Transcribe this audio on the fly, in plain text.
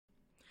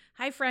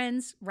Hi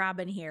friends,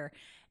 Robin here,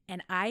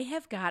 and I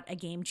have got a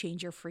game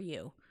changer for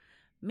you.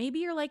 Maybe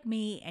you're like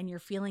me and you're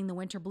feeling the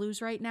winter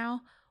blues right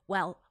now.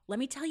 Well, let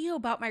me tell you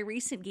about my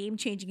recent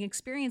game-changing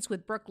experience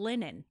with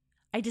Brooklinen.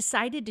 I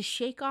decided to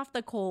shake off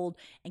the cold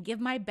and give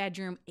my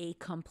bedroom a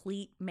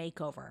complete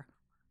makeover.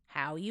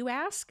 How, you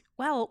ask?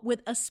 Well,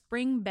 with a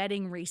spring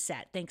bedding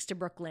reset, thanks to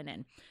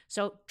Brooklinen.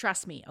 So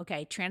trust me,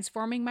 okay,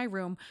 transforming my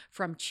room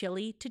from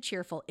chilly to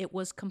cheerful, it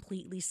was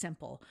completely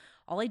simple.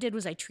 All I did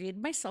was I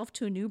treated myself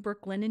to a new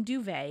Brooklinen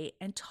duvet,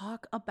 and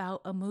talk about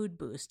a mood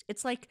boost.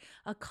 It's like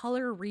a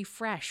color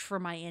refresh for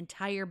my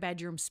entire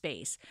bedroom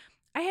space.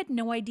 I had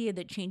no idea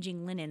that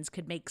changing linens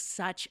could make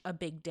such a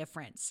big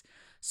difference.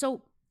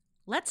 So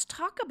let's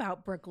talk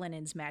about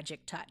Brooklinen's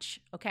magic touch,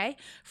 okay?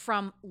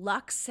 From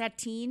luxe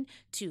sateen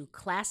to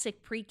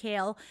classic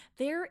percale,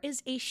 there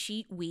is a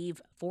sheet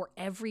weave for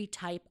every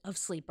type of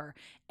sleeper.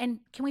 And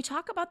can we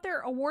talk about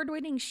their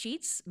award-winning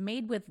sheets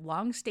made with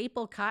long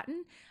staple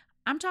cotton?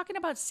 I'm talking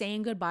about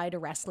saying goodbye to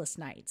restless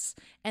nights.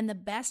 And the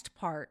best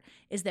part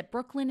is that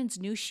Brooklinen's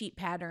new sheet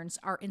patterns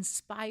are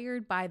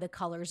inspired by the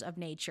colors of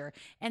nature.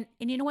 And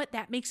you know what?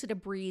 That makes it a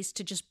breeze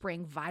to just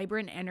bring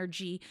vibrant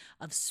energy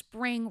of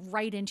spring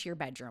right into your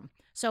bedroom.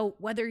 So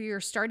whether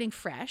you're starting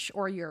fresh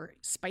or you're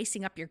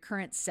spicing up your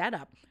current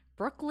setup,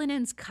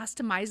 Brooklinen's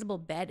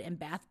customizable bed and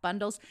bath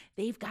bundles,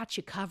 they've got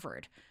you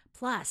covered.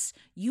 Plus,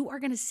 you are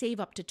going to save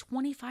up to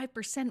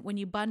 25% when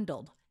you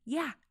bundled.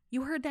 Yeah,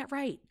 you heard that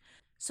right.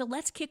 So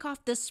let's kick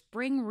off this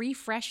spring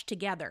refresh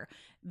together.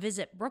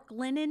 Visit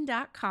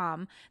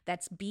brooklinen.com.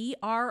 That's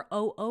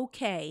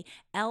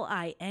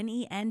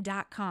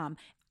BROOKLINEN.com.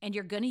 And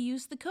you're going to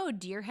use the code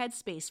Dear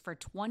Headspace for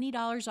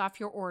 $20 off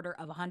your order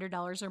of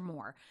 $100 or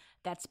more.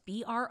 That's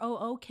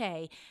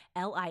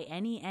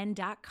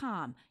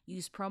BROOKLINEN.com.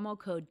 Use promo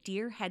code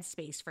Dear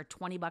Headspace for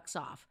 $20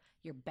 off.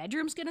 Your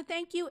bedroom's going to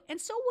thank you, and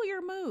so will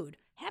your mood.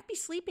 Happy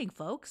sleeping,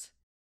 folks.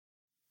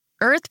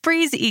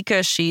 EarthBreeze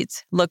Eco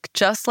Sheets look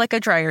just like a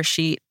dryer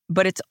sheet,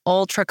 but it's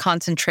ultra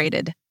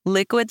concentrated,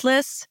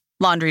 liquidless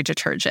laundry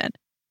detergent.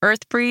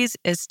 EarthBreeze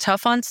is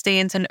tough on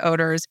stains and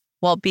odors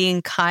while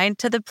being kind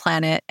to the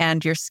planet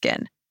and your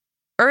skin.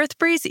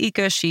 EarthBreeze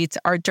Eco Sheets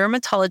are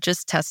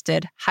dermatologist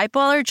tested,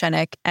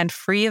 hypoallergenic, and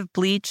free of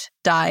bleach,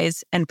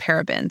 dyes, and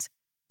parabens.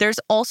 There's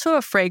also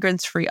a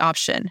fragrance-free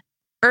option.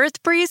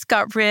 EarthBreeze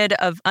got rid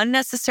of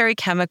unnecessary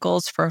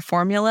chemicals for a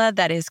formula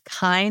that is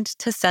kind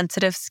to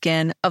sensitive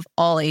skin of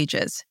all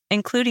ages,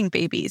 including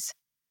babies.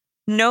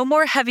 No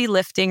more heavy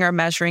lifting or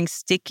measuring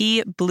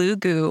sticky blue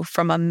goo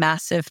from a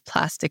massive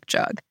plastic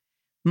jug.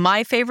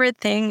 My favorite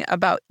thing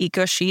about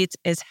Eco Sheets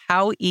is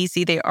how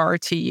easy they are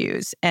to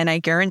use, and I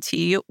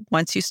guarantee you,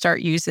 once you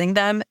start using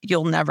them,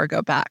 you'll never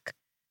go back.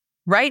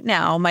 Right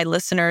now, my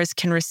listeners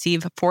can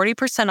receive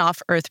 40%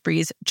 off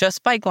EarthBreeze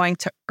just by going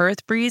to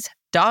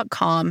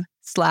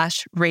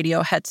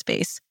earthbreeze.com/Radio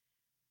Headspace.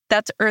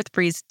 That's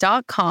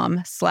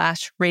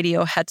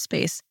earthbreeze.com/Radio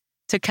Headspace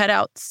to cut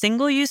out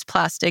single-use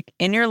plastic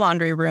in your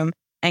laundry room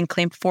and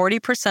claim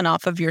 40%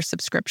 off of your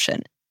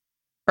subscription.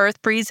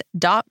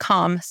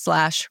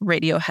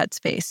 earthbreeze.com/Radio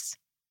Headspace.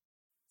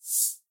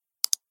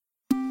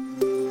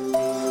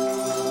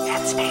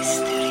 Headspace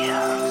Studios.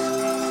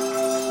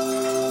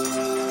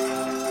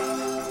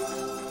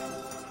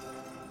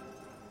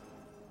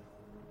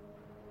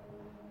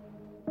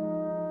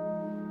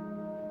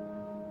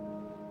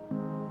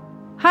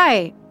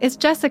 Hi, it's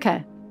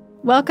Jessica.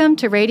 Welcome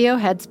to Radio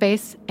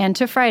Headspace and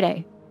to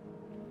Friday.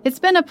 It's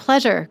been a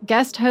pleasure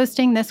guest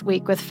hosting this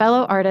week with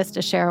fellow artist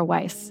Ashara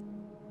Weiss.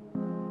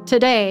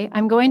 Today,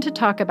 I'm going to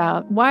talk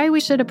about why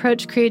we should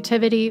approach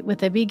creativity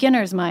with a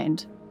beginner's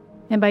mind.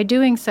 And by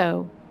doing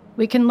so,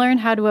 we can learn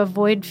how to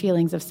avoid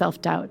feelings of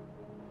self-doubt.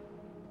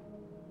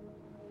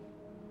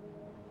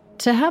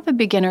 To have a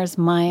beginner's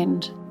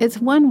mind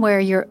is one where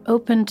you're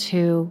open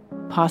to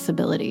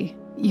possibility.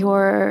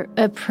 You're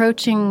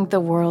approaching the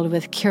world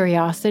with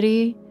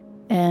curiosity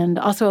and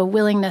also a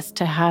willingness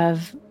to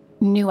have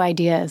new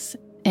ideas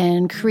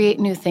and create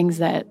new things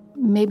that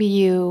maybe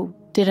you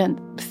didn't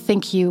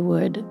think you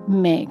would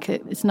make.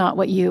 It's not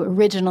what you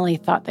originally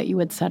thought that you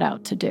would set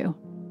out to do.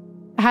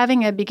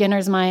 Having a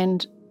beginner's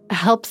mind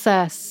helps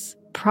us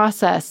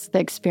process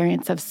the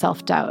experience of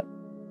self-doubt.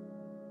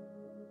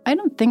 I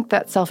don't think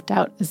that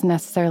self-doubt is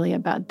necessarily a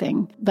bad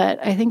thing, but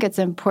I think it's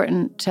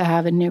important to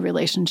have a new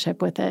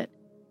relationship with it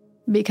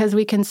because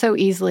we can so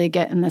easily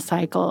get in the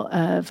cycle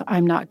of,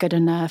 I'm not good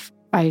enough,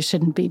 I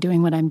shouldn't be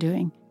doing what I'm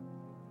doing.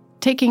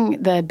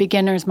 Taking the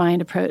beginner's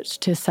mind approach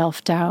to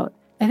self-doubt,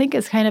 I think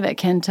is kind of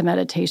akin to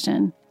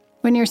meditation.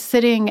 When you're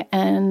sitting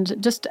and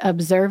just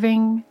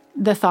observing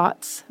the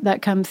thoughts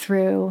that come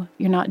through,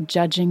 you're not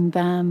judging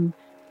them,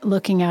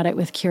 looking at it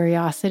with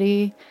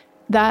curiosity,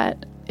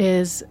 that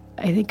is,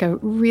 I think, a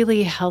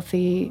really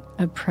healthy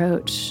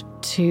approach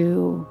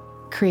to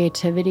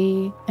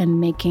creativity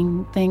and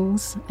making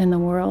things in the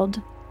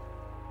world.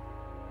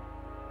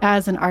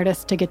 As an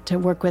artist, to get to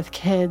work with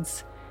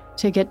kids,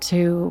 to get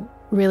to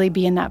really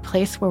be in that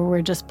place where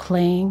we're just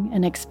playing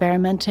and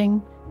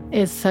experimenting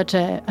is such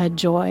a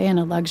joy and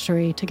a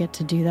luxury to get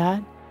to do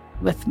that.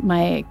 with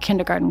my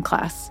kindergarten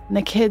class. And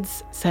the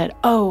kids said,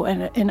 oh,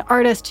 an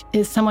artist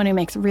is someone who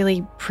makes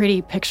really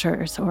pretty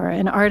pictures, or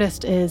an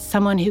artist is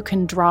someone who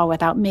can draw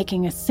without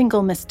making a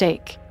single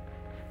mistake.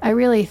 I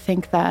really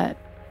think that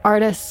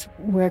artists,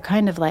 we're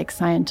kind of like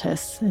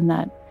scientists in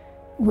that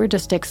we're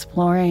just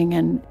exploring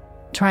and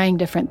trying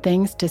different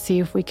things to see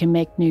if we can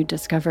make new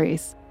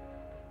discoveries.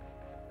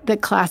 The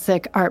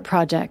classic art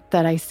project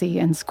that I see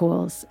in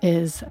schools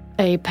is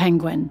a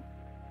penguin.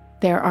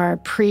 There are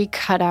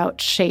pre-cut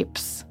out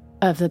shapes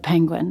of the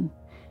penguin,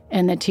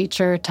 and the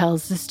teacher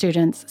tells the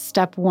students,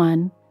 step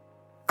 1,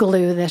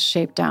 glue this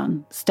shape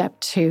down. Step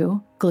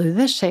 2, glue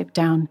this shape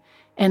down.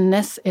 And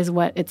this is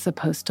what it's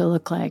supposed to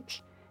look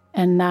like.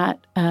 And that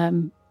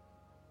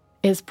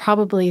is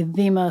probably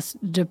the most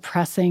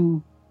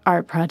depressing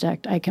art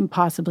project I can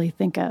possibly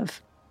think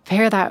of.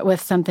 Pair that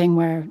with something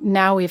where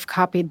now we've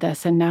copied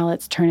this and now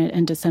let's turn it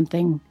into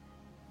something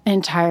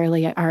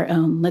entirely our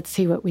own. Let's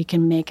see what we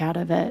can make out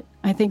of it.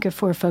 I think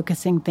if we're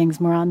focusing things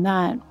more on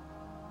that,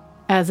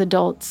 as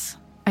adults,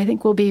 I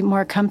think we'll be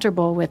more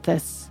comfortable with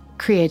this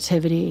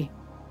creativity.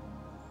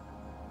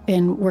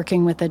 In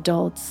working with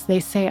adults, they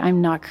say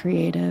I'm not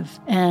creative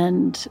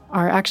and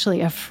are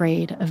actually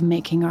afraid of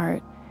making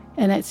art.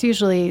 And it's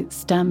usually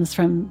stems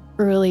from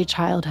early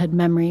childhood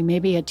memory.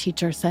 Maybe a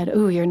teacher said,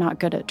 oh, you're not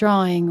good at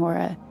drawing, or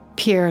a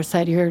peer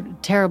said, you're a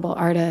terrible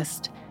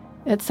artist.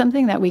 It's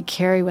something that we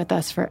carry with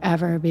us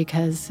forever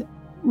because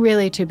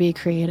really to be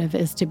creative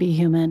is to be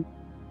human.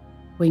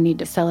 We need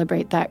to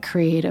celebrate that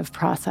creative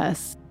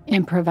process,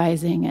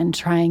 improvising and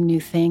trying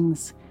new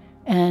things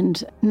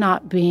and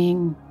not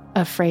being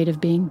afraid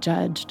of being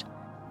judged.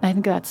 I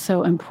think that's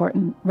so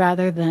important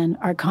rather than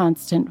our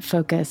constant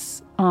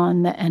focus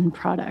on the end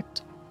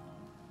product.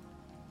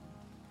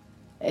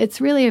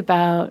 It's really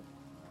about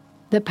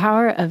the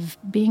power of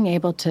being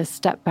able to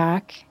step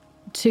back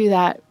to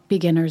that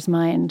beginner's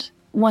mind,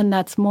 one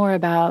that's more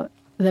about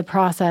the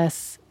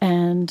process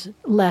and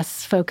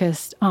less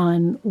focused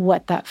on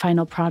what that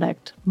final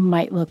product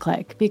might look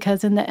like.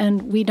 Because in the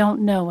end, we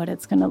don't know what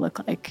it's going to look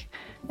like.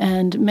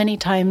 And many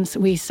times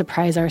we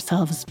surprise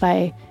ourselves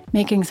by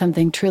making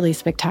something truly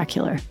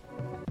spectacular.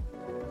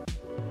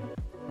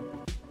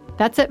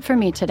 That's it for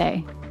me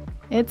today.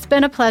 It's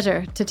been a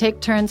pleasure to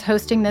take turns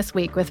hosting this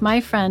week with my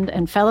friend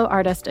and fellow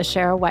artist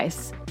Ashera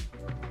Weiss.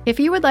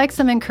 If you would like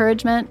some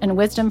encouragement and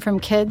wisdom from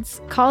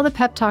kids, call the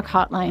Peptoc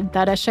hotline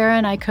that Ashera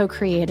and I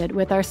co-created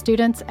with our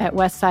students at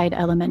Westside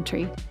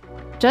Elementary.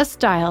 Just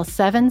dial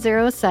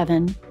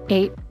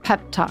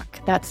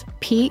 707-8-PEPTOC. That's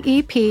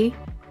PEPTOC.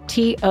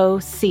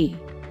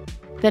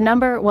 The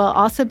number will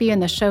also be in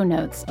the show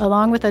notes,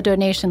 along with a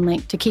donation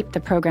link to keep the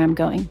program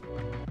going.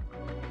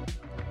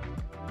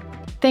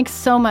 Thanks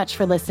so much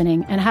for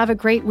listening, and have a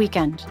great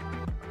weekend.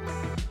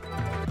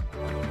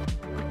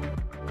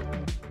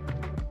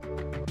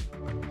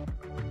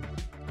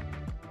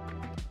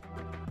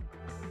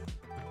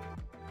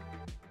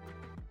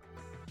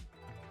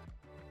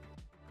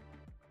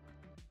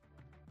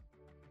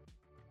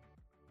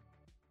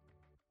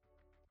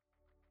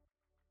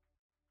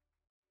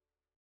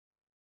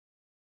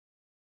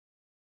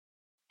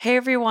 Hey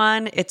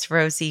everyone, it's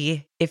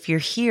Rosie. If you're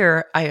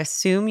here, I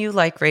assume you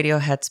like Radio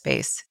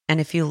Headspace.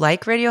 And if you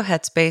like Radio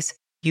Headspace,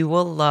 you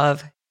will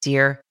love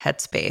Dear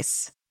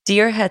Headspace.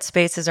 Dear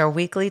Headspace is our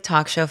weekly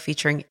talk show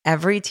featuring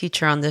every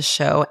teacher on this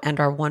show and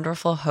our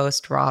wonderful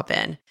host,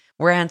 Robin.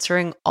 We're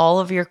answering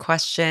all of your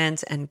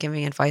questions and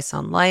giving advice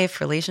on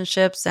life,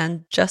 relationships,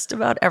 and just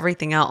about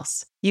everything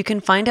else. You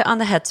can find it on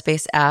the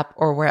Headspace app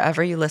or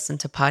wherever you listen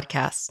to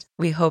podcasts.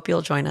 We hope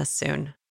you'll join us soon.